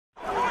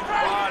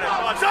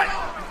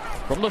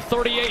from the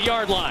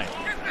 38-yard line.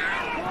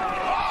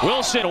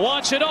 Wilson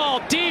wants it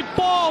all. Deep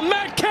ball.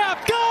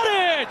 Metcalf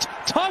got it.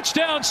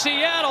 Touchdown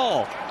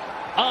Seattle.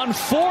 On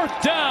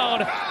fourth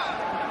down,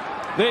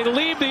 they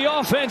leave the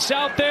offense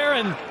out there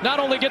and not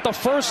only get the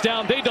first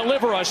down, they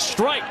deliver a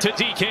strike to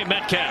DK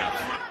Metcalf.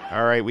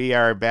 All right, we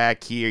are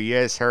back here. You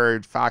just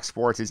heard Fox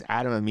Sports'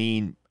 Adam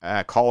Amin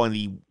calling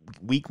the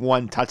Week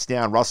 1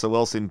 touchdown Russell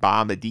Wilson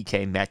bomb to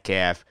DK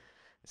Metcalf.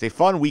 It's a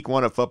fun Week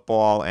 1 of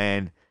football,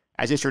 and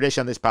as is tradition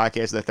on this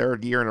podcast, the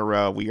third year in a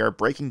row, we are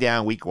breaking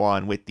down Week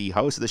 1 with the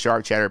host of the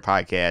Sharp Cheddar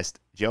podcast,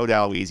 Joe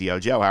D'Aloisio.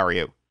 Joe, how are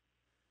you?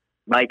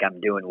 Mike, I'm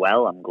doing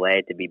well. I'm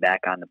glad to be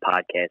back on the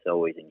podcast.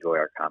 Always enjoy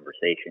our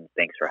conversations.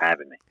 Thanks for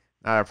having me.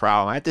 Not a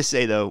problem. I have to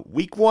say, though,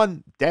 Week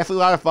 1, definitely a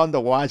lot of fun to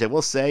watch. I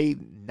will say,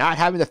 not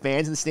having the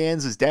fans in the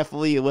stands is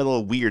definitely a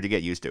little weird to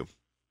get used to.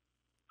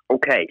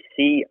 Okay,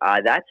 see,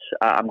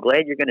 I'm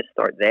glad you're going to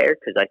start there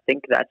because I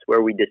think that's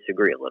where we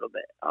disagree a little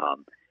bit.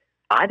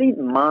 I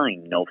didn't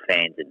mind no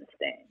fans in the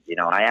stands. You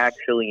know, I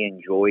actually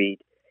enjoyed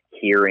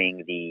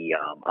hearing the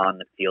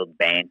on-the-field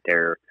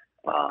banter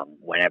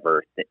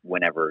whenever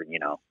you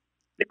know,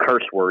 the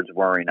curse words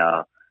weren't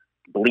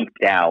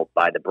bleeped out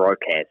by the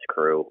broadcast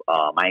crew.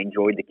 I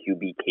enjoyed the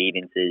QB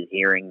cadences,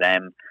 hearing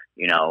them,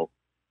 you know,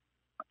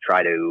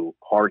 try to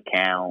hard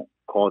count,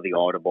 call the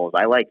audibles.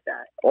 I like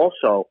that.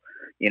 Also,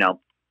 you know,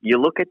 you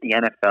look at the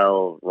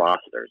NFL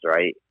rosters,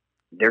 right?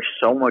 They're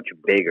so much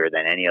bigger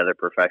than any other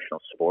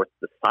professional sport.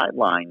 The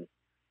sidelines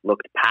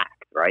looked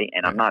packed, right?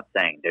 And I'm not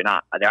saying they're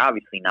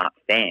obviously not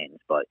fans,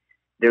 but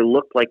there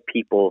looked like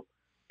people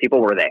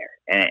were there.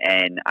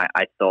 And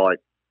I thought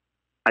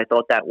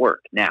that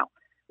worked. Now,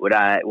 would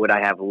I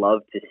have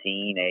loved to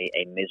seen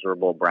a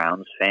miserable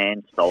Browns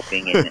fan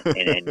sulking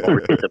in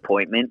more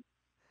disappointment?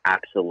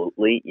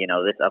 Absolutely. You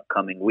know, this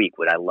upcoming week,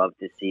 would I love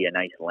to see a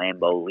nice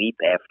Lambeau leap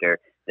after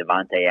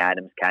Devontae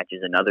Adams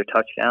catches another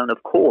touchdown?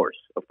 Of course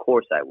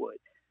I would.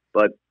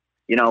 But,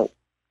 you know,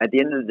 at the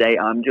end of the day,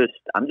 I'm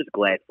just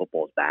glad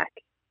football's back.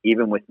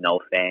 Even with no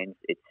fans,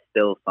 it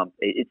still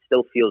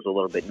feels a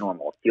little bit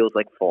normal. It feels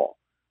like fall,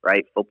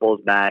 right?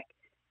 Football's back,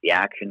 the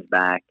action's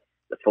back,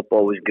 the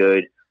football was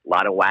good. A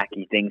lot of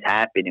wacky things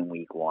happen in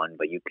Week 1,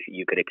 but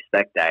you could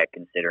expect that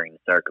considering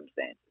the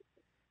circumstances.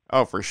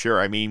 Oh, for sure.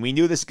 I mean, we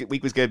knew this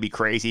week was going to be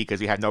crazy because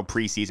we had no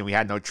preseason. We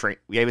had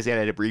we obviously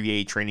had an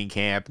abbreviated training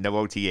camp, no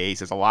OTAs.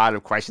 There's a lot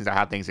of questions on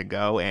how things would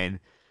go. And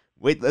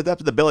that's up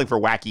to the billing for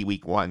wacky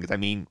Week 1. Because, I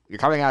mean, you're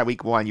coming out of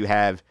Week 1, you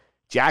have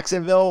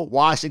Jacksonville,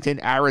 Washington,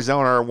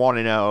 Arizona are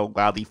 1-0,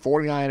 while the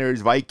 49ers,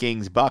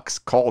 Vikings, Bucks,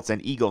 Colts,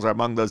 and Eagles are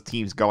among those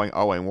teams going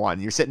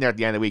 0-1. You're sitting there at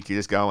the end of the week, you're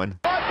just going,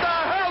 what the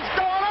hell's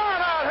going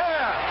on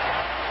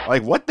out here?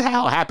 Like, what the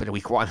hell happened in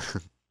Week 1?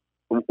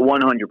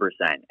 100%,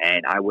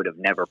 and I would have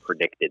never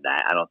predicted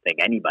that. I don't think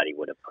anybody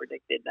would have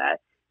predicted that.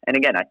 And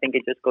again, I think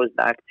it just goes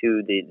back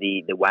to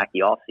the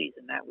wacky off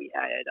season that we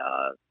had.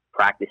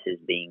 Practices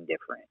being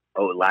different,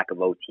 lack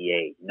of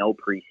OTA, no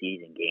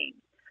preseason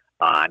games.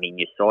 I mean,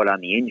 you saw it on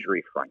the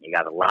injury front. You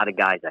got a lot of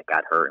guys that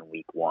got hurt in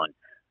Week 1.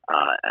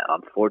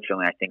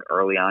 Unfortunately, I think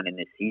early on in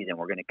this season,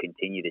 we're going to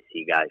continue to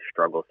see guys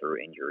struggle through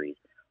injuries.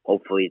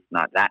 Hopefully, it's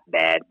not that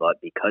bad, but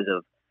because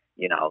of,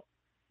 you know,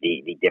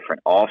 the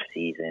different off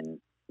season,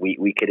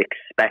 we could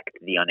expect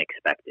the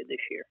unexpected this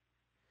year.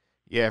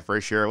 Yeah, for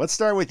sure. Let's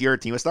start with your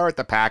team. Let's start with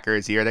the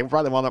Packers here. They were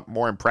probably one of the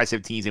more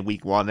impressive teams in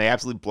Week 1. They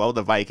absolutely blow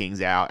the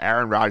Vikings out.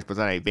 Aaron Rodgers was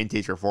on a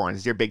vintage performance.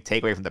 What's your big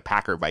takeaway from the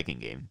Packer-Viking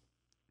game?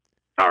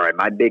 All right,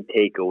 my big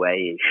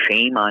takeaway is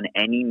shame on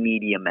any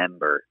media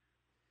member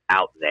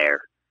out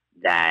there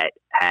that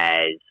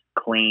has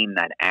claimed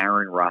that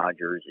Aaron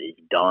Rodgers is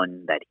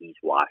done, that he's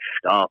washed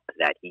up,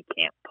 that he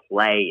can't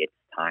play. It's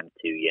time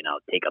to, you know,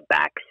 take a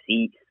back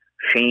seat.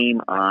 Shame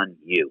on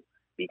you,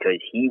 because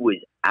he was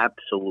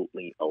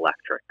absolutely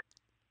electric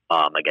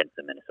against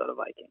the Minnesota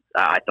Vikings.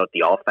 I thought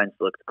the offense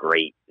looked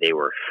great. They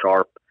were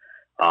sharp.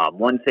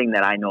 One thing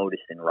that I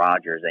noticed in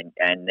Rodgers,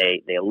 and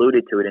they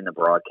alluded to it in the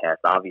broadcast,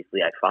 obviously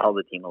I follow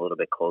the team a little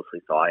bit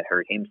closely, so I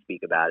heard him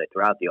speak about it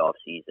throughout the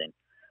offseason.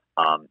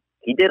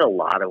 He did a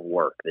lot of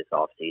work this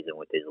offseason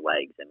with his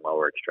legs and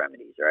lower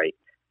extremities, right?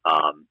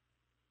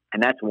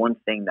 And that's one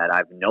thing that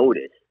I've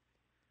noticed,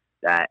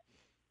 that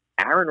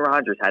Aaron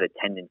Rodgers had a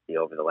tendency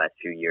over the last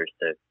few years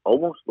to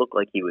almost look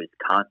like he was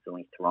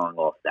constantly throwing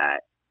off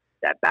that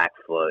back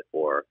foot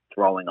or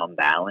throwing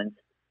unbalanced.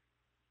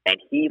 And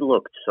he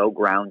looked so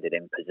grounded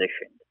and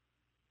positioned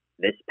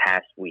this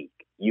past week.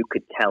 You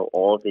could tell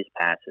all of his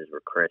passes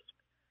were crisp.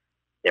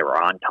 They were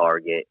on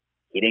target.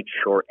 He didn't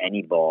short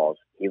any balls.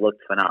 He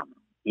looked phenomenal.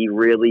 He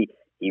really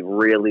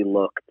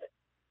looked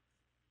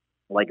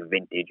like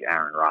vintage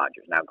Aaron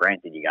Rodgers. Now,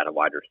 granted, you got a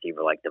wide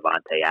receiver like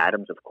Devontae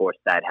Adams. Of course,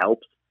 that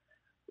helps,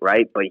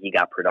 right? But he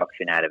got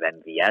production out of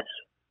MVS.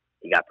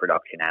 He got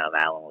production out of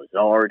Allen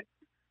Lazard.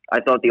 I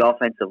thought the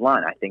offensive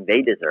line, I think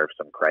they deserve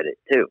some credit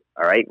too.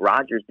 All right.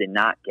 Rodgers did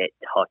not get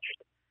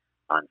touched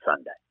on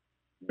Sunday.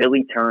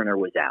 Billy Turner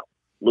was out.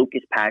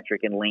 Lucas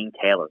Patrick and Lane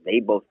Taylor, they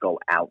both go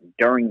out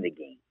during the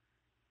game.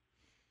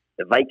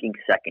 The Vikings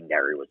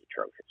secondary was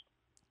atrocious.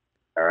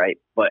 All right.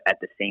 But at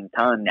the same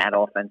time, that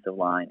offensive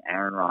line,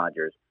 Aaron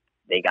Rodgers,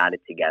 they got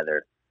it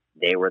together.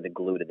 They were the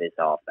glue to this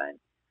offense.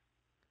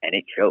 And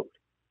it showed.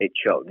 It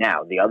showed.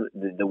 Now,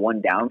 the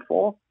one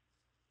downfall,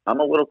 I'm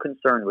a little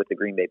concerned with the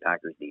Green Bay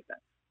Packers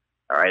defense.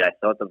 All right. I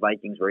thought the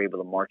Vikings were able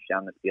to march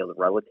down the field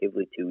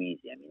relatively too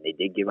easy. I mean, they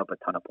did give up a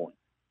ton of points.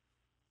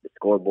 The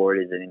scoreboard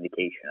is an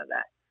indication of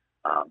that.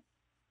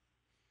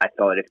 I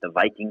thought if the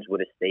Vikings would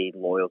have stayed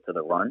loyal to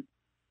the run,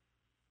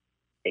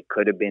 it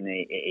could have been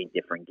a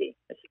different game,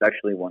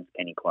 especially once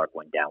Kenny Clark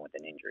went down with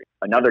an injury.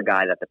 Another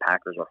guy that the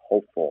Packers are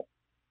hopeful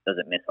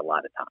doesn't miss a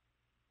lot of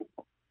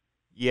time.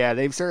 Yeah,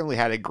 they've certainly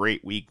had a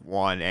great week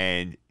one,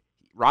 and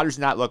Rodgers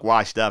did not look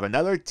washed up.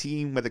 Another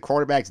team where the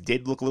quarterbacks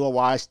did look a little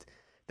washed.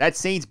 That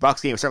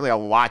Saints-Bucs game was certainly a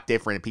lot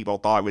different than people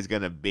thought it was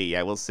going to be.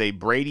 I will say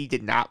Brady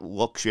did not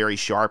look very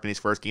sharp in his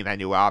first game of that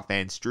new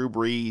offense. Drew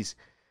Brees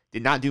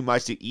did not do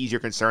much to ease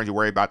your concerns or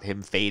worry about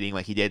him fading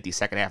like he did the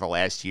second half of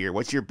last year.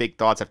 What's your big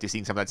thoughts after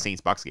seeing some of that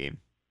Saints-Bucs game?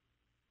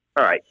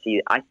 All right.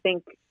 See, I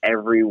think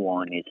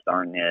everyone is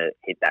starting to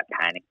hit that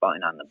panic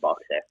button on the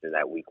Bucs after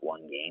that week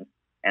one game.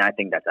 And I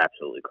think that's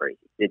absolutely crazy.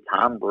 Did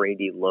Tom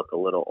Brady look a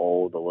little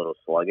old, a little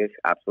sluggish?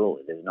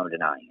 Absolutely. There's no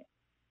denying it.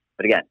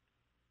 But again,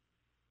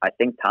 I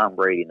think Tom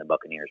Brady and the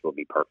Buccaneers will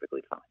be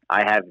perfectly fine.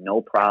 I have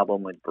no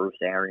problem with Bruce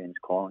Arians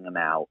calling them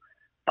out.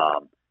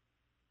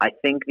 I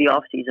think the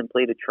offseason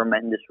played a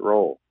tremendous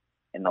role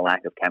in the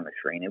lack of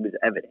chemistry, and it was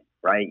evident,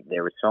 right?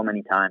 There were so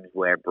many times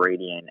where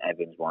Brady and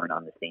Evans weren't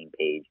on the same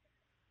page.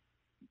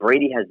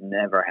 Brady has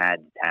never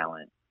had the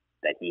talent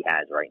that he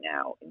has right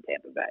now in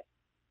Tampa Bay.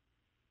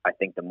 I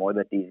think the more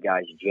that these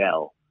guys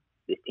gel,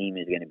 this team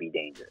is going to be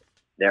dangerous.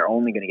 They're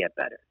only going to get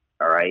better,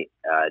 all right?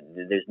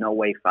 There's no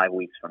way 5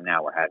 weeks from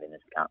now we're having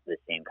this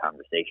same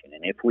conversation.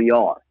 And if we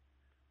are,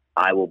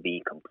 I will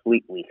be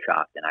completely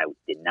shocked, and I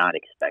did not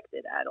expect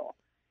it at all.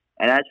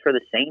 And as for the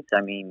Saints,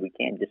 I mean, we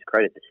can't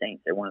discredit the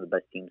Saints. They're one of the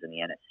best teams in the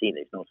NFC.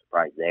 There's no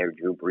surprise there.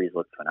 Drew Brees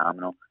looked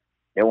phenomenal.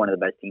 They're one of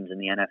the best teams in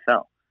the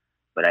NFL.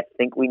 But I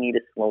think we need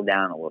to slow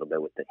down a little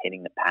bit with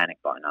hitting the panic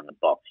button on the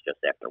Bucs just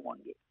after one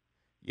game.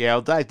 Yeah,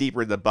 I'll dive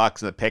deeper into the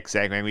Bucs in the pick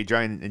segment. We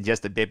joined in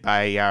just a bit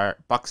by our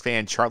Bucs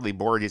fan Charlie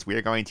Borges. We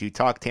are going to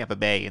talk Tampa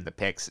Bay in the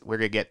picks. We're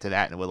going to get to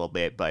that in a little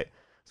bit, but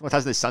I want to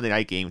touch this Sunday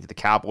night game with the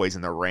Cowboys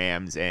and the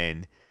Rams.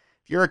 And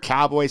if you're a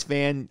Cowboys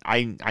fan,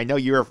 I know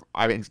you're,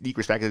 I have unique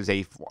respect as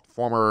a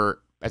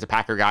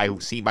Packer guy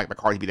who's seen Mike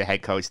McCarthy be the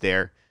head coach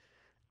there.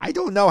 I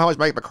don't know how much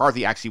Mike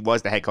McCarthy actually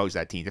was the head coach of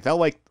that team. It felt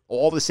like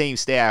all the same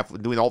staff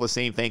doing all the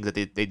same things that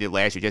they did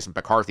last year, just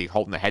McCarthy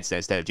holding the headset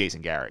instead of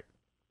Jason Garrett.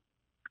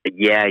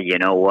 Yeah, you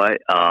know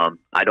what?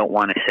 I don't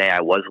want to say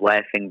I was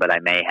laughing, but I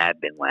may have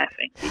been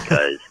laughing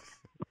because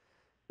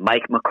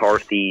Mike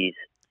McCarthy's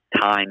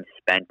time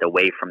spent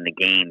away from the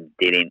game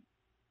didn't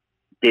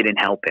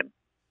help him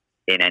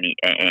in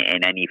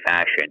any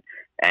fashion,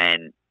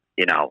 and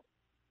you know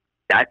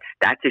that's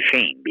a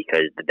shame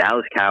because the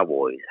Dallas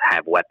Cowboys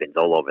have weapons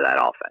all over that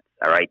offense.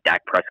 All right,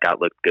 Dak Prescott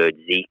looked good,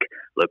 Zeke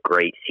looked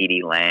great,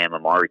 CeeDee Lamb,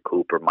 Amari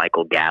Cooper,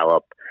 Michael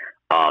Gallup.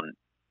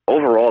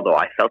 Overall, though,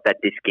 I felt that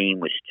this game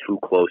was too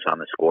close on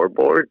the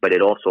scoreboard, but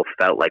it also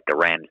felt like the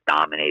Rams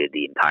dominated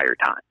the entire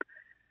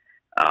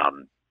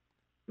time.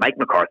 Mike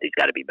McCarthy's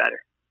got to be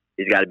better.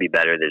 He's got to be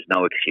better. There's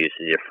no excuses.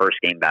 Your first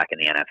game back in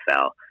the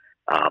NFL.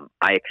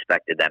 I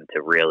expected them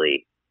to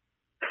really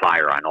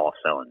fire on all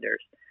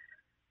cylinders.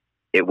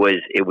 It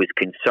was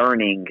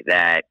concerning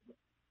that,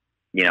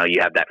 you know, you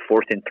have that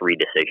 4th and 3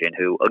 decision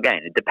who, again,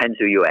 it depends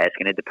who you ask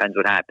and it depends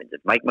what happens. If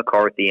Mike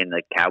McCarthy and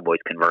the Cowboys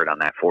convert on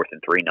that 4th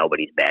and 3,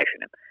 nobody's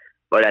bashing him.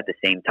 But at the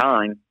same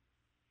time,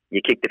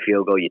 you kick the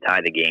field goal, you tie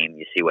the game,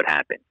 you see what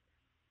happens.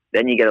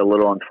 Then you get a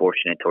little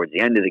unfortunate towards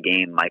the end of the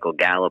game. Michael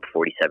Gallup,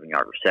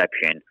 47-yard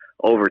reception,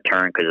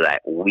 overturned because of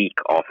that weak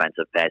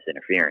offensive pass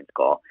interference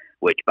call,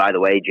 which, by the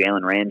way,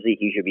 Jalen Ramsey,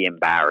 he should be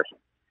embarrassed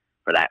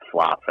for that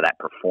flop, for that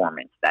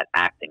performance, that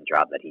acting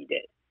job that he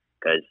did.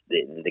 Because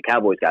the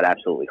Cowboys got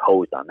absolutely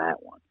hosed on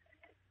that one.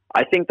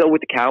 I think, though,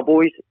 with the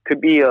Cowboys,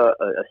 could be a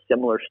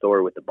similar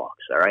story with the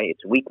Bucs. All right,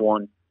 it's week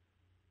one,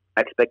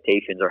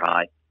 expectations are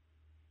high.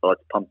 So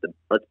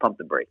let's pump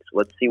the brakes.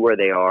 Let's see where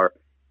they are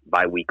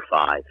by week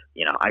 5.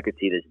 You know, I could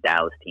see this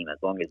Dallas team, as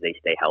long as they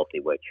stay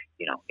healthy, which,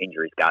 you know,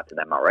 injuries got to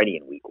them already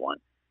in week 1.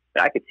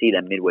 But I could see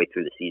them midway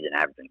through the season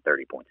averaging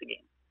 30 points a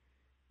game.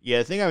 Yeah,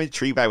 the thing I'm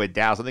intrigued by with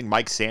Dallas, I think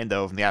Mike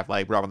Sando from The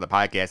Athletic brought on the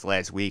podcast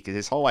last week, is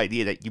this whole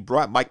idea that you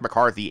brought Mike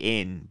McCarthy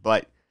in,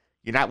 but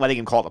you're not letting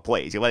him call the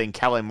plays. You're letting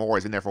Kellen Moore,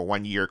 who's been there for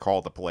 1 year,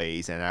 call the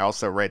plays. And I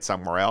also read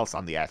somewhere else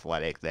on The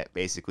Athletic that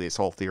basically this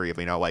whole theory of,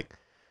 you know, like,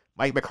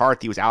 Mike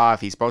McCarthy was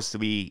off. He's supposed to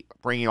be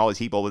bringing all these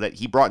people, that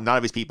he brought none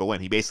of his people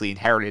in. He basically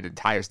inherited an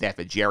entire staff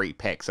at Jerry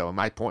Pick. So in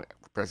my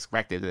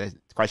perspective, the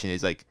question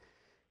is, like,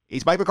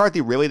 is Mike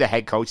McCarthy really the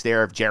head coach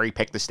there if Jerry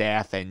picked the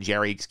staff and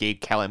Jerry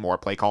gave Kellen Moore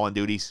play calling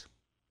duties?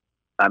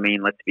 I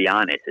mean, let's be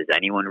honest. Is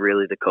anyone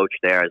really the coach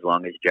there as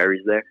long as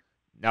Jerry's there?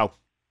 No.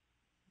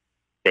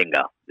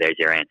 Bingo. There's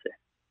your answer.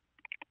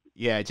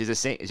 Yeah, it's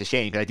just it's a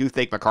shame because I do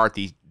think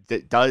McCarthy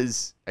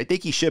does. I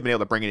think he should have been able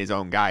to bring in his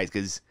own guys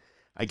because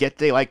I get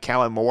they like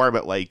Kellen Moore,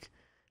 but like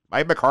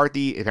Mike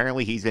McCarthy,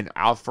 apparently he's been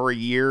out for a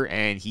year,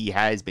 and he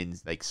has been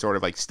like sort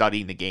of like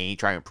studying the game,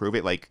 trying to improve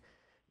it. Like,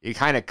 you're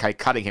kind of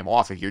cutting him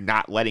off if you're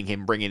not letting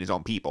him bring in his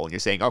own people. And you're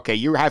saying, okay,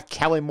 you have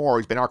Kellen Moore,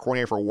 who's been our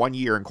coordinator for 1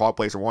 year and called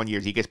plays for 1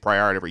 year. He gets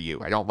priority over you.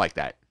 I don't like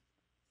that.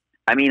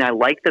 I mean, I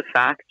like the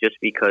fact just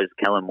because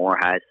Kellen Moore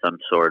has some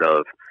sort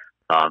of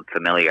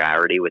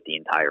familiarity with the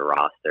entire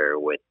roster,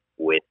 with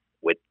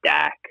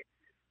Dak.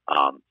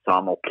 So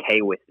I'm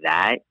okay with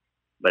that,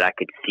 but I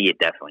could see it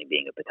definitely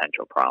being a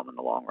potential problem in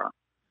the long run.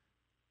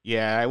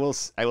 Yeah, I will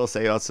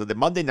say also the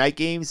Monday night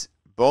games,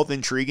 both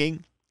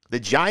intriguing. The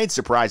Giants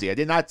surprised me. I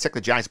did not expect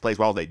the Giants to play as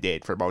well as they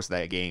did for most of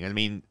that game. I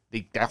mean,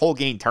 that whole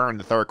game turned in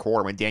the third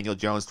quarter when Daniel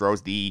Jones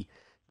throws the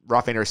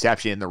rough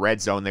interception in the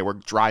red zone. They were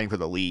driving for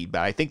the lead, but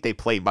I think they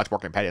played much more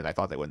competitive than I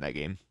thought they would in that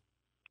game.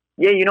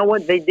 Yeah, you know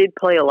what? They did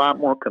play a lot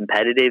more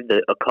competitive.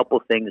 A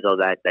couple things, though,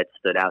 that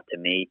stood out to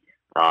me.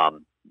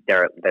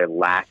 Their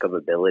lack of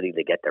ability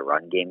to get the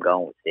run game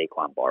going with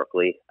Saquon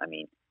Barkley. I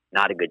mean,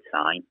 not a good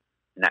sign.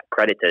 And that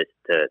credit to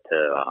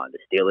the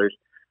Steelers.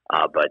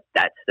 But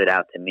that stood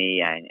out to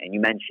me, and you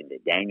mentioned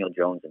it. Daniel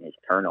Jones and his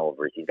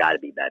turnovers, he's got to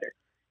be better.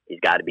 He's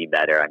got to be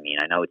better. I mean,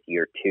 I know it's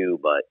year 2,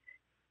 but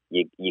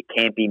you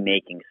can't be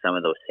making some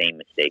of those same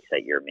mistakes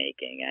that you're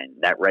making.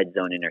 And that red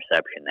zone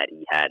interception that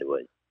he had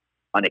was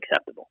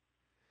unacceptable.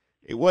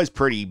 It was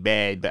pretty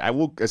bad, but I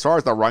will, as far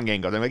as the run game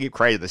goes, I'm going to give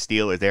credit to the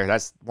Steelers there.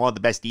 That's one of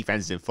the best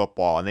defenses in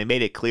football, and they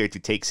made it clear to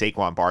take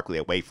Saquon Barkley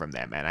away from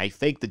them. And I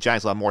think the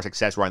Giants will have more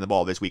success running the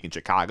ball this week in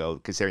Chicago,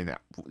 considering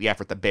the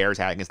effort the Bears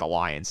had against the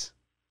Lions.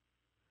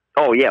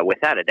 Oh yeah,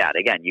 without a doubt.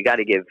 Again, you got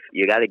to give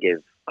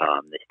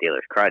the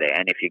Steelers credit,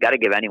 and if you got to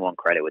give anyone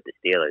credit with the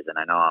Steelers, and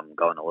I know I'm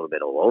going a little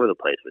bit all over the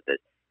place with this,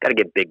 got to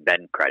give Big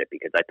Ben credit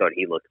because I thought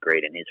he looked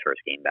great in his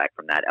first game back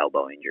from that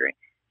elbow injury.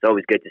 It's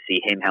always good to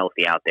see him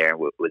healthy out there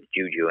with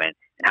Juju and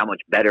how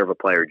much better of a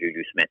player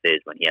Juju Smith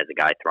is when he has a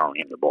guy throwing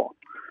him the ball.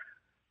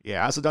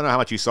 Yeah, I also don't know how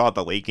much you saw at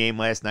the late game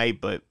last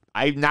night, but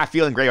I'm not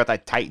feeling great about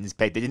that Titans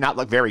pick. They did not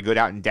look very good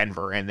out in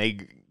Denver, and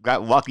they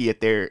got lucky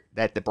that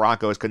the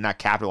Broncos could not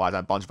capitalize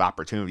on a bunch of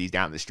opportunities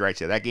down the stretch.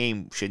 So that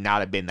game should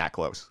not have been that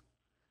close.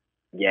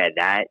 Yeah,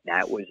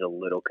 that was a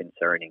little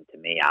concerning to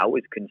me. I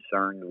was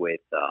concerned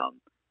with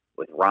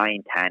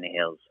Ryan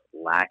Tannehill's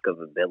lack of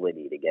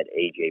ability to get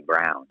A.J.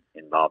 Brown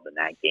involved in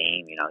that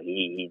game. You know,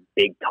 he's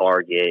big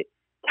target,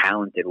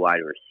 talented wide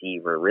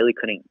receiver, really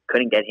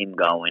couldn't get him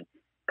going,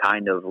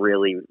 kind of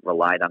really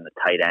relied on the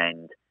tight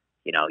end.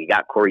 You know, you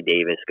got Corey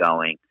Davis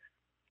going.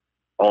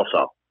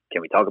 Also,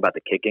 can we talk about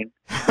the kicking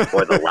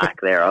or the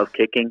lack thereof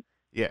kicking?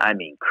 Yeah. I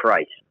mean,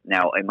 Christ.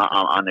 Now,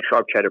 on the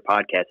Sharp Cheddar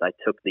podcast, I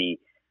took the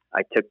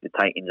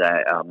Titans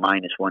at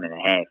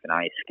 -1.5, and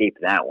I escaped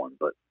that one.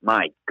 But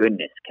my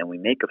goodness, can we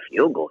make a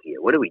field goal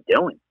here? What are we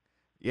doing?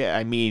 Yeah,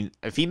 I mean,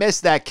 if he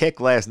missed that kick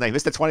last night,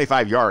 missed the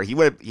 25-yard, he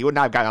would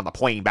not have gotten on the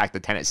plane back to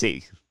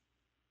Tennessee.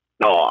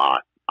 No,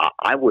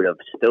 I would have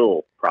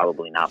still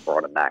probably not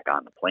brought him back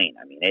on the plane.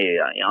 I mean,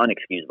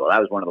 unexcusable. That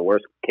was one of the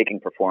worst kicking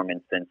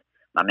performances since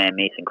my man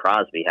Mason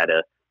Crosby had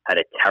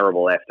a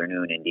terrible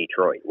afternoon in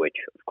Detroit, which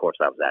of course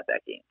I was at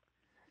that game.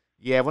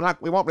 Yeah,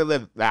 we won't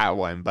relive that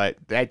one, but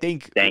I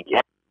think thank you.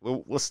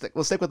 We'll stick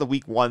with the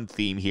Week 1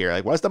 theme here.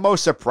 Like, what's the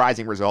most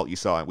surprising result you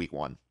saw in Week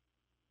 1?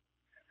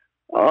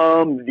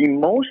 The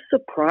most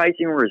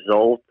surprising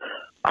result,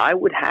 I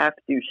would have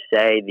to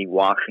say, the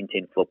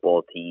Washington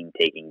football team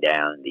taking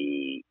down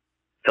the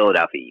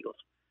Philadelphia Eagles.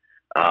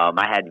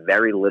 I had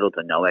very little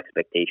to no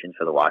expectations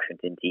for the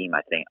Washington team.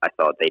 I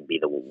thought they'd be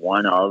the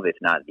one of, if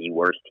not the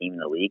worst team in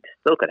the league.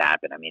 Still could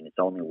happen. I mean, it's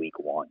only Week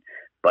 1,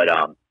 but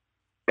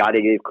got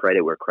to give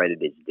credit where credit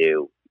is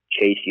due.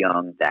 Chase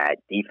Young, that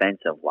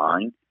defensive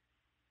line,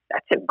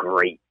 that's a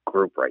great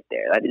group right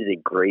there. That is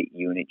a great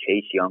unit.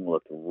 Chase Young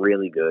looked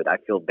really good. I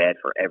feel bad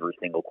for every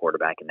single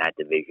quarterback in that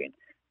division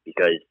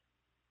because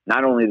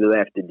not only do they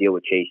have to deal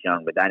with Chase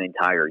Young, but that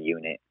entire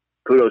unit.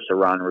 Kudos to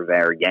Ron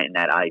Rivera getting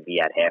that IV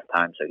at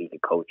halftime so he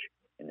could coach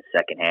in the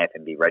second half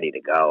and be ready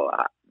to go.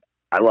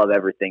 I love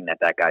everything that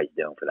guy's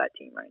doing for that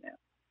team right now.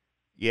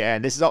 Yeah,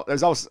 and there's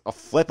also a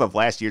flip of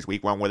last year's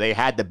Week 1 where they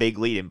had the big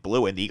lead and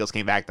blew it, and the Eagles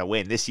came back to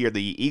win. This year,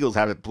 the Eagles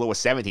blew a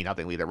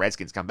 17-0 lead. The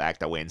Redskins come back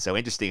to win. So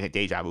interesting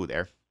deja vu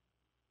there.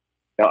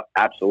 Oh,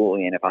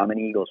 absolutely. And if I'm an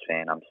Eagles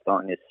fan, I'm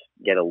starting to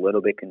get a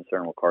little bit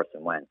concerned with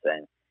Carson Wentz.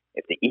 And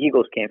if the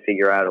Eagles can't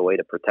figure out a way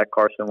to protect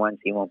Carson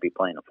Wentz, he won't be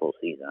playing a full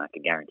season. I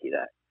can guarantee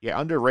that. Yeah,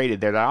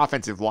 underrated there. The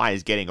offensive line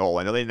is getting old.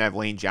 I know they didn't have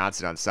Lane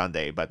Johnson on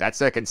Sunday, but that's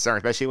a concern,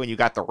 especially when you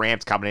got the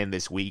Rams coming in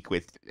this week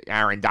with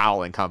Aaron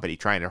Donald and company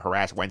trying to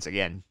harass Wentz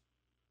again.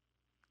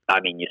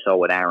 I mean, you saw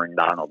what Aaron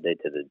Donald did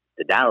to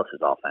the Dallas'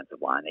 offensive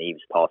line. He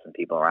was tossing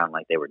people around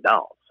like they were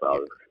dolls.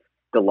 So,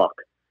 good luck.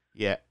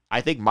 Yeah,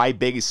 I think my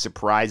biggest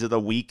surprise of the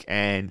week,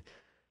 and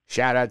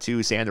shout out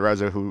to Sandra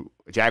Rosa, who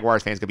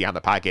Jaguars fans could be on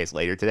the podcast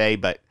later today,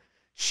 but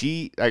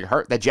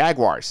the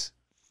Jaguars,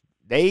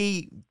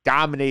 they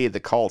dominated the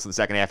Colts in the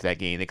second half of that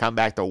game. They come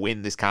back to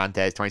win this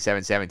contest,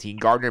 27-17.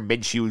 Gardner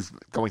Minshew's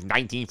going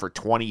 19 for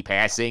 20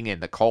 passing,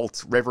 and the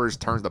Colts, Rivers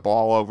turns the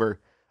ball over.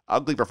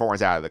 ugly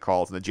performance out of the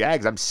Colts. And the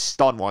Jags, I'm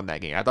stunned won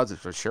that game. I thought this was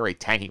for sure a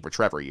tanking for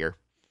Trevor year.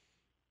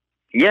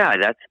 Yeah,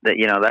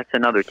 that's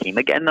another team.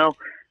 Again, though,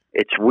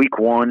 it's week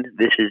 1.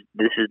 This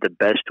is the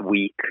best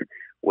week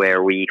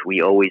where we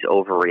always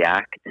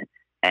overreact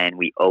and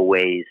we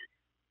always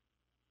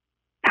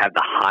have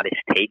the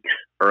hottest takes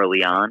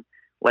early on.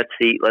 Let's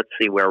see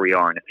where we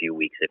are in a few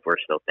weeks if we're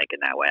still thinking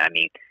that way. I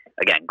mean,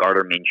 again,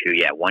 Gardner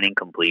Minshew, 1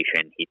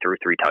 incompletion. He threw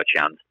 3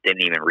 touchdowns,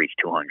 didn't even reach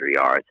 200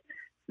 yards.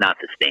 Not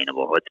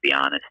sustainable. Let's be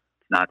honest.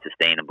 It's not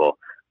sustainable.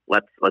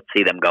 Let's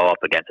see them go up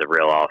against a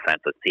real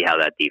offense. Let's see how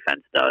that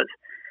defense does.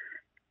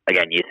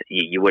 Again,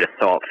 you would have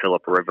thought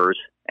Phillip Rivers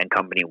and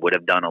company would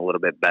have done a little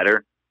bit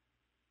better.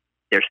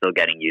 They're still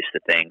getting used to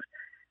things.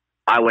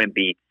 I wouldn't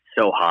be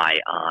so high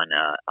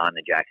on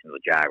the Jacksonville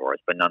Jaguars,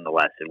 but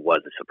nonetheless, it was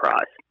a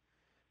surprise.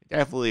 It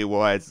definitely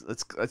was.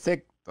 Let's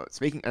take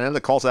speaking another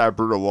Colts out of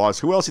brutal loss.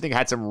 Who else do you think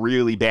had some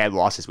really bad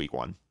losses week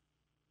 1?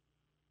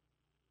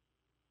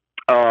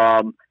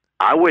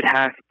 I would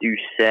have to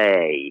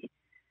say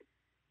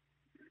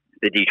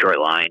the Detroit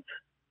Lions.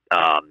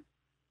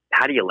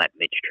 How do you let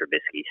Mitch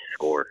Trubisky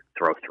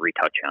throw 3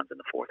 touchdowns in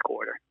the fourth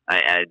quarter?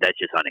 That's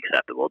just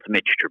unacceptable. It's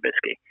Mitch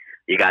Trubisky.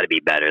 You got to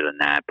be better than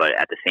that. But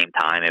at the same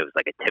time, it was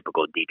like a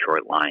typical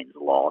Detroit Lions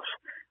loss.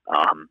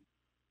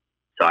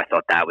 So I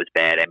thought that was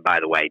bad. And by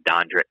the way,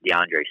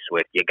 DeAndre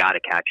Swift, you got to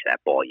catch that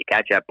ball. You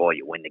catch that ball,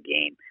 you win the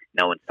game.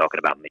 No one's talking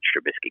about Mitch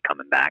Trubisky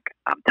coming back.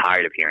 I'm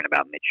tired of hearing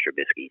about Mitch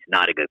Trubisky. He's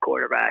not a good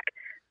quarterback.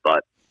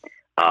 But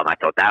I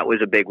thought that was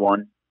a big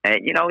one. And,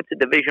 it's a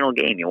divisional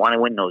game. You want to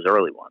win those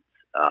early ones.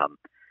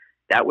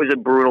 That was a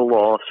brutal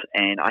loss,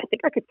 and I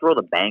think I could throw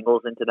the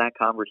Bengals into that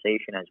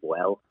conversation as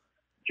well.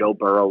 Joe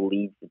Burrow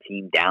leads the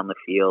team down the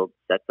field,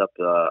 sets up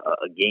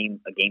a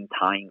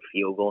game-tying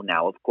field goal.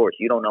 Now, of course,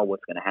 you don't know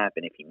what's going to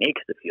happen if he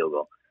makes the field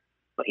goal,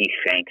 but he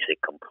shanks it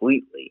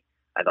completely.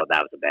 I thought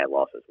that was a bad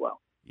loss as well.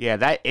 Yeah,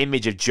 that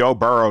image of Joe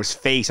Burrow's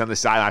face on the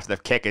sideline after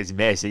the kick is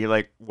missed, and you're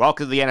like,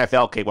 welcome to the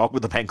NFL, kid. Welcome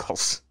to the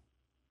Bengals.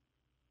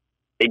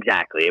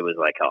 Exactly. It was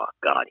like, oh,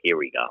 God, here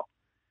we go.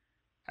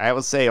 I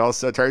will say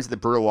also, in terms of the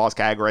brutal loss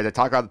categories, I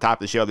talked about at the top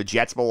of the show, the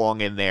Jets belong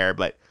in there,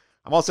 but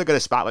I'm also going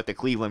to spotlight the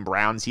Cleveland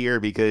Browns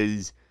here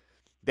because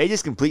they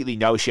just completely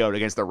no-showed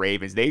against the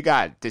Ravens. They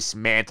got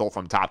dismantled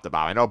from top to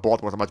bottom. I know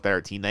Baltimore's a much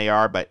better team they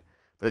are, but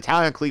for the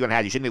talent Cleveland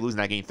had, you shouldn't be losing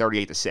that game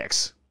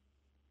 38-6.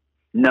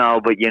 No,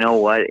 but you know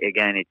what?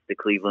 Again, it's the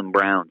Cleveland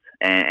Browns,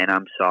 and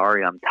I'm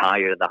sorry, I'm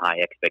tired of the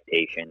high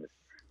expectations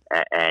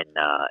and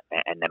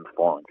them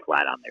falling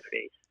flat on their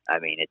face. I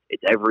mean,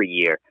 it's every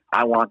year.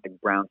 I want the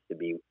Browns to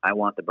be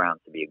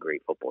a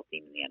great football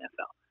team in the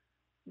NFL.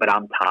 But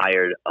I'm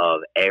tired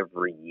of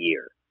every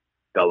year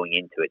going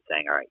into it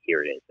saying, all right,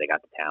 here it is. They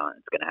got the talent.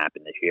 It's going to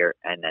happen this year.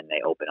 And then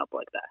they open up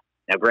like that.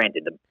 Now,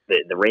 granted,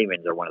 the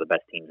Ravens are one of the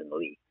best teams in the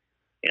league.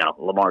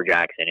 Lamar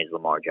Jackson is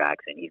Lamar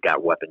Jackson. He's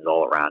got weapons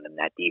all around him.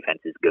 That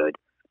defense is good.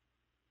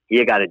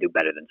 You got to do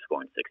better than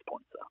scoring 6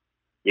 points, though.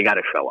 You got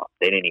to show up.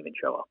 They didn't even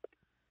show up.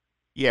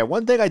 Yeah,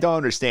 one thing I don't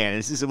understand, and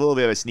this is a little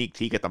bit of a sneak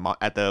peek at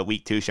the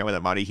week 2 show with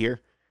the money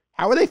here.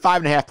 How are they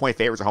 5.5-point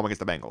favorites at home against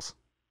the Bengals?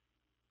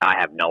 I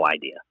have no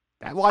idea.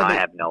 I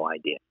have no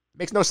idea.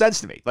 Makes no sense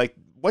to me. Like,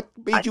 what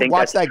made you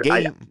watch that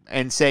game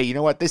and say, you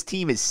know what, this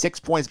team is 6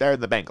 points better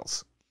than the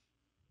Bengals?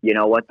 You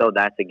know what, though?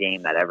 That's a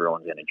game that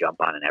everyone's going to jump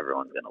on and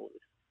everyone's going to lose.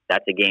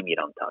 That's a game you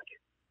don't touch.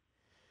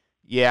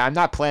 Yeah, I'm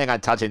not planning on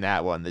touching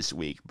that one this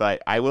week,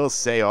 but I will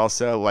say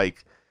also,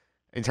 like,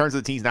 in terms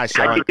of the teams not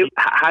showing.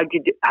 How'd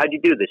you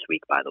do this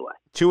week, by the way?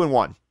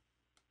 2-1.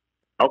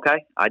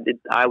 Okay,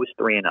 I was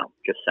 3-0.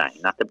 Just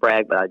saying, not to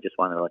brag, but I just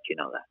wanted to let you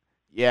know that.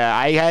 Yeah,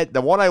 I had the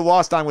one I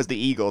lost on was the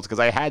Eagles because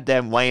I had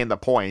them laying the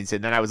points,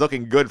 and then I was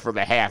looking good for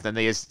the half, then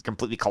they just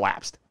completely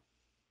collapsed.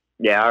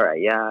 Yeah, all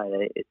right. Yeah,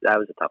 that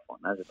was a tough one.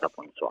 That was a tough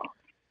one to swallow.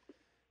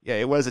 Yeah,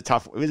 it was a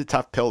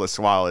tough pill to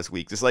swallow this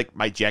week, just like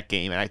my Jet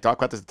game. And I talked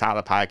about this at the top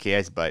of the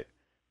podcast, but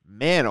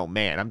man, oh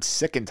man, I'm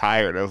sick and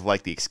tired of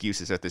like the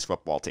excuses of this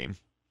football team.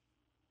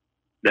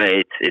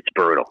 It's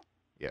brutal.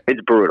 Yeah,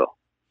 it's brutal.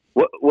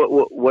 What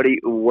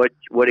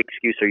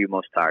excuse are you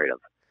most tired of?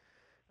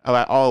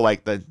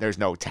 There's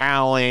no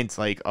talent.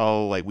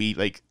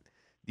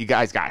 You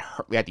guys got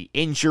hurt. We had the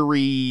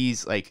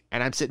injuries.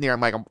 And I'm sitting there.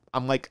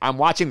 I'm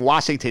watching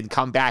Washington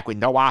come back with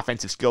no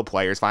offensive skill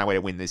players, find a way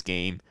to win this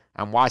game.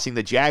 I'm watching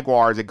the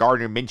Jaguars and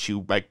Gardner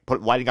Minshew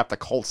lighting up the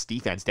Colts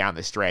defense down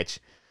the stretch.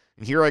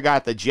 And here I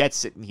got the Jets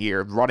sitting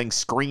here running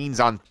screens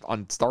on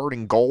third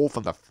and goal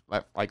from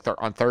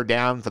on third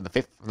down from the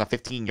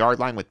 15-yard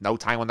line with no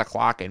time on the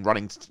clock and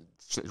running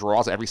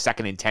draws every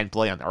 2nd and 10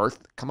 play on earth.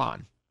 Come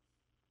on.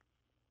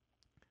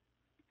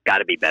 Got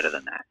to be better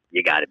than that.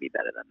 You got to be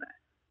better than that.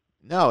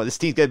 No, this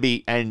team's going to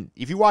be, and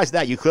if you watch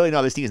that, you clearly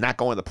know this team is not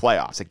going to the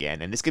playoffs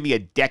again. And this could be a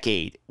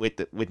decade with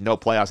no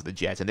playoffs with the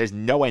Jets, and there's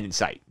no end in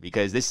sight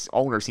because this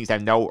owner seems to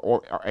have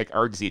no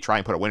urgency to try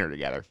and put a winner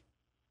together.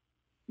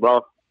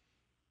 Well,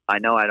 I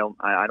know I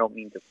don't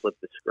mean to flip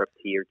the script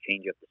here,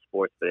 change up the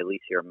sports, but at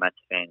least you're a Mets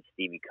fan,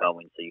 Stevie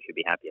Cohen, so you should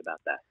be happy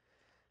about that.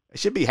 I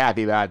should be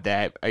happy about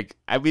that. Like,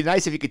 it'd be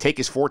nice if you could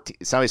take some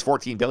of his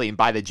 $14 billion,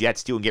 buy the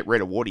Jets too, and get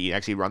rid of Woody and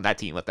actually run that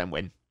team, let them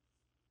win.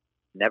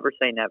 Never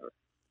say never.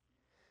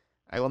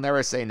 I will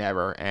never say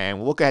never. And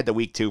we'll look ahead to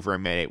week 2 for a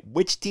minute.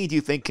 Which team do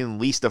you think can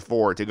least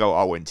afford to go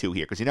 0-2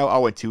 here? Because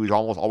 0-2 is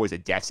almost always a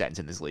death sentence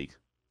in this league.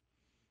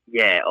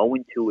 Yeah,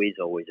 0-2 is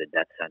always a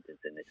death sentence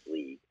in this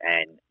league.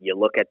 And you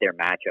look at their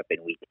matchup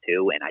in week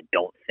 2, and I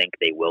don't think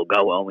they will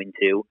go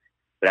 0-2,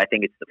 but I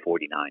think it's the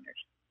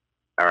 49ers.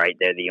 All right,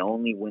 they're the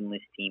only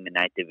winless team in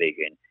that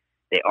division.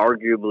 They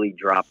arguably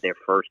dropped their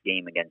first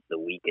game against the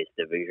weakest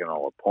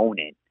divisional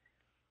opponent.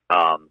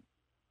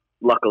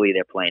 Luckily,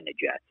 they're playing the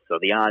Jets, so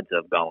the odds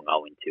of going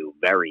 0-2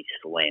 very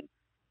slim.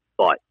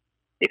 But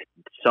if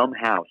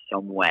somehow,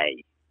 some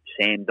way,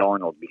 Sam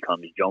Darnold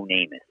becomes Joe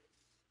Namath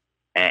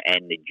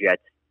and the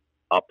Jets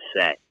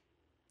upset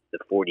the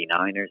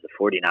 49ers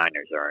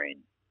are in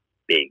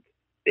big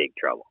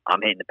trouble.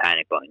 I'm hitting the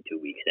panic button 2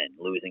 weeks in.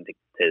 Losing to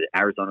the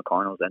Arizona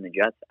Cardinals and the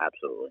Jets,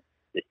 absolutely.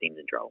 This team's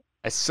in trouble.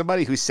 As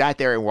somebody who sat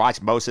there and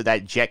watched most of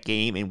that Jet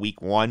game in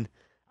week 1,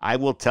 I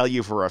will tell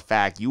you for a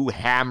fact, you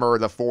hammer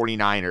the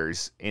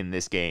 49ers in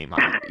this game.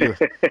 You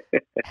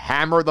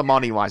hammer the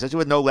money line, especially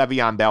with no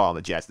Le'Veon Bell on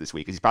the Jets this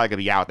week, because he's probably going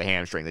to be out with the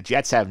hamstring. The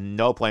Jets have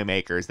no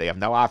playmakers. They have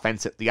no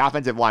offense. The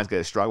offensive line's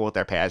going to struggle with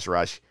their pass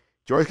rush.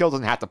 George Kittle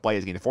doesn't have to play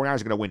his game. The 49ers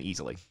are going to win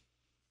easily.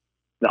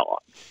 No,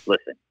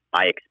 listen,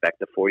 I expect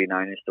the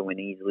 49ers to win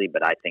easily,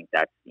 but I think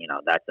that's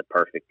a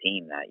perfect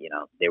team that,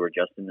 they were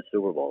just in the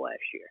Super Bowl last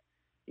year.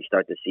 You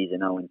start the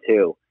season 0-2,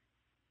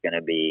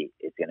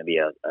 it's going to be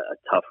a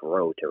tough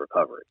road to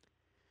recovery.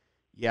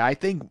 Yeah, I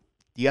think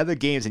the other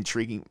game is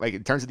intriguing. Like,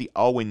 in terms of the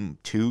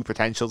 0-2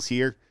 potentials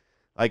here,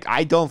 like,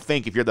 I don't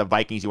think if you're the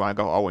Vikings, you want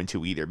to go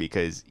 0-2 either,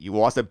 because you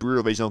lost a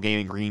brutal divisional game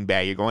in Green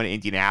Bay. You're going to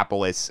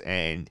Indianapolis,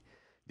 and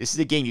this is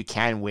a game you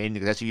can win,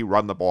 because that's if you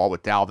run the ball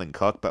with Dalvin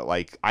Cook. But,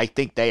 like, I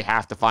think they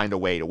have to find a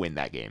way to win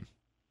that game.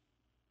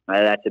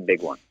 That's a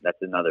big one. That's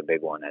another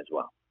big one as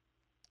well.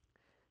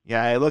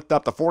 Yeah, I looked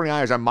up the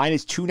 49ers are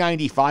minus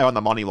 295 on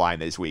the money line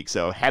this week,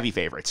 so heavy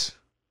favorites.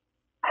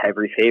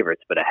 Heavy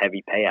favorites, but a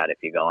heavy payout if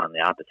you go on the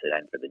opposite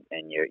end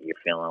and you're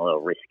feeling a little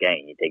risque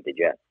and you take the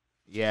Jets.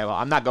 Yeah, well,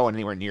 I'm not going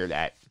anywhere near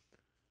that.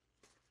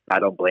 I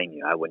don't blame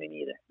you. I wouldn't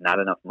either. Not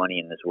enough money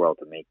in this world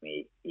to make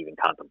me even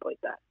contemplate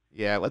that.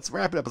 Yeah, let's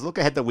wrap it up. Let's look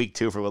ahead to week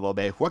 2 for a little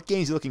bit. What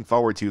games are you looking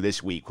forward to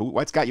this week?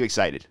 What's got you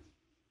excited?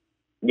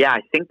 Yeah,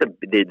 I think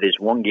there's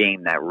one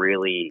game that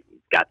really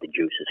got the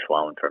juices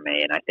flowing for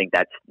me, and I think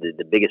that's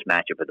the biggest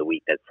matchup of the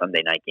week, that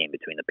Sunday night game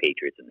between the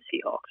Patriots and the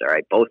Seahawks. All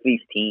right, both these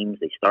teams,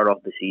 they start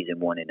off the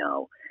season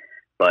 1-0,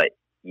 but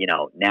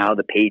now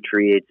the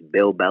Patriots,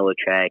 Bill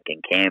Belichick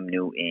and Cam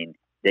Newton,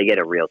 they get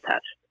a real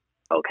test.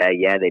 Okay,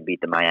 yeah, they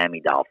beat the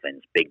Miami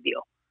Dolphins, big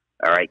deal.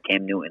 All right,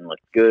 Cam Newton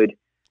looked good.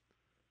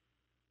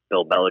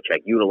 Bill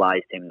Belichick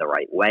utilized him the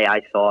right way, I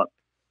thought.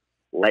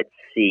 Let's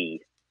see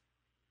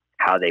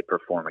how they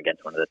perform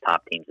against one of the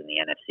top teams in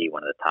the NFC,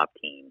 one of the top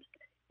teams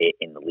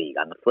in the league.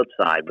 On the flip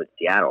side, with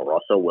Seattle,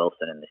 Russell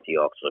Wilson and the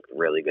Seahawks looked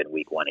really good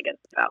week 1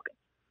 against the Falcons.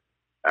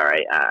 All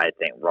right, I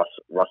think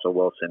Russell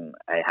Wilson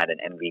had an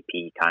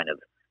MVP kind of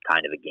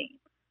a game.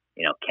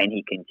 Can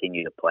he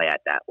continue to play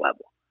at that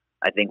level?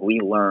 I think we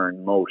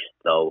learn most,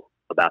 though,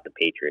 about the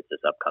Patriots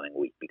this upcoming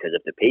week, because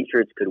if the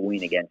Patriots could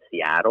win against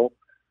Seattle,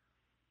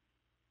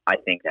 I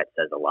think that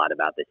says a lot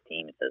about this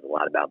team. It says a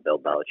lot about Bill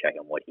Belichick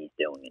and what he's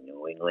doing in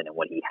New England and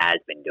what he has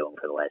been doing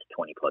for the last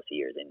 20-plus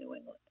years in New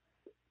England.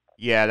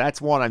 Yeah,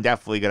 that's one I'm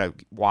definitely going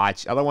to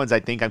watch. Other ones I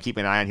think I'm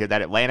keeping an eye on here.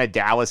 That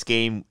Atlanta-Dallas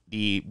game,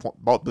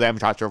 both of them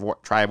try to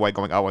avoid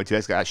going 0-2.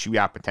 That's got a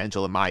shootout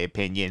potential, in my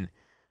opinion.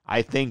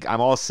 I think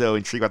I'm also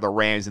intrigued about the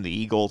Rams and the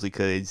Eagles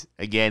because,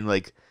 again,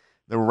 like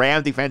the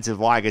Rams defensive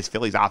line against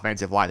Philly's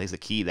offensive line is the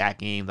key to that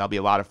game. That'll be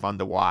a lot of fun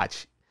to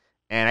watch.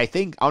 And I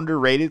think,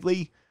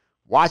 underratedly,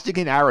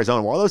 Washington,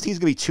 Arizona, one of those teams is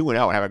going to be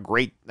 2-0 and have a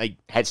great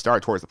head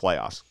start towards the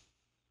playoffs.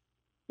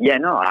 Yeah,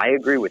 no, I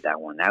agree with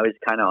that one. That was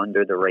kind of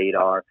under the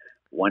radar.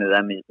 One of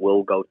them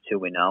will go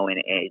 2-0,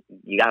 and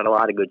you got a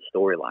lot of good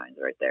storylines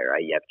right there.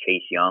 Right? You have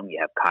Chase Young, you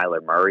have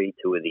Kyler Murray,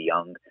 two of the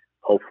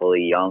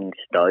hopefully young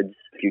studs,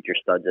 future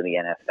studs of the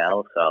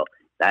NFL. So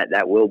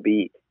that will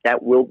be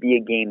a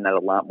game that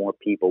a lot more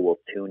people will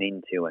tune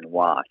into and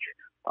watch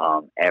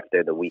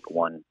after the Week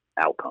 1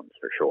 outcomes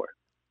for sure.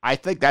 I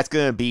think that's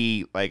going to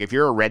be, if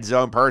you're a red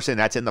zone person,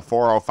 that's in the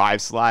 4:05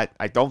 slot.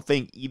 I don't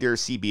think either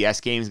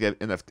CBS games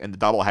in the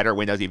doubleheader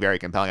window is be very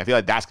compelling. I feel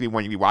like that's going to be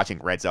when you'll be watching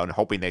red zone,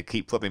 hoping they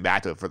keep flipping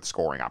back to it for the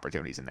scoring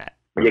opportunities in that.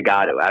 You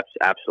got it.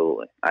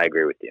 Absolutely. I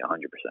agree with you 100%.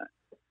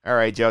 All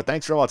right, Joe.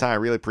 Thanks for all the time. I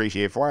really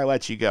appreciate it. Before I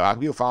let you go, I'll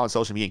give you a follow on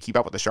social media and keep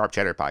up with the Sharp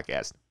Cheddar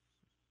podcast.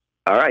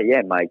 All right.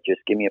 Yeah, Mike.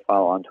 Just give me a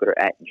follow on Twitter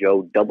at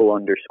Joe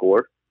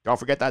 _. Don't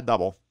forget that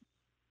double.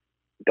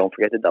 Don't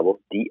forget the double.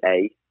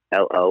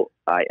 DALOISIO.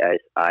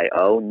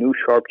 New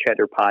Sharp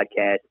Cheddar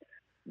podcast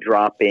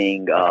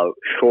dropping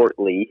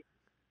shortly.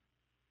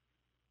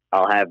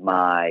 I'll have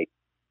my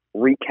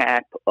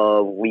recap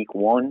of Week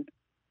 1,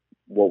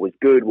 what was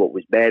good, what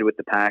was bad with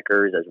the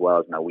Packers, as well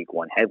as my Week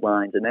 1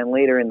 headlines. And then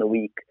later in the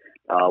week,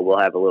 We'll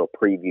have a little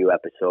preview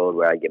episode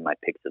where I give my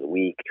picks of the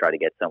week, try to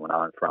get someone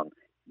on from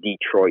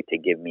Detroit to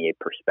give me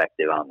a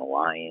perspective on the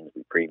Lions.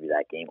 We preview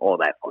that game, all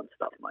that fun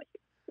stuff, Mike.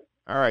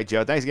 All right,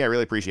 Joe. Thanks again. I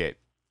really appreciate it.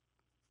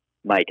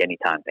 Mike,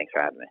 anytime. Thanks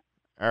for having me.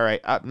 All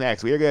right, up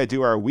next, we are going to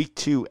do our Week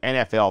 2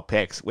 NFL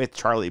picks with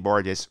Charlie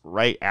Borges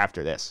right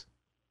after this.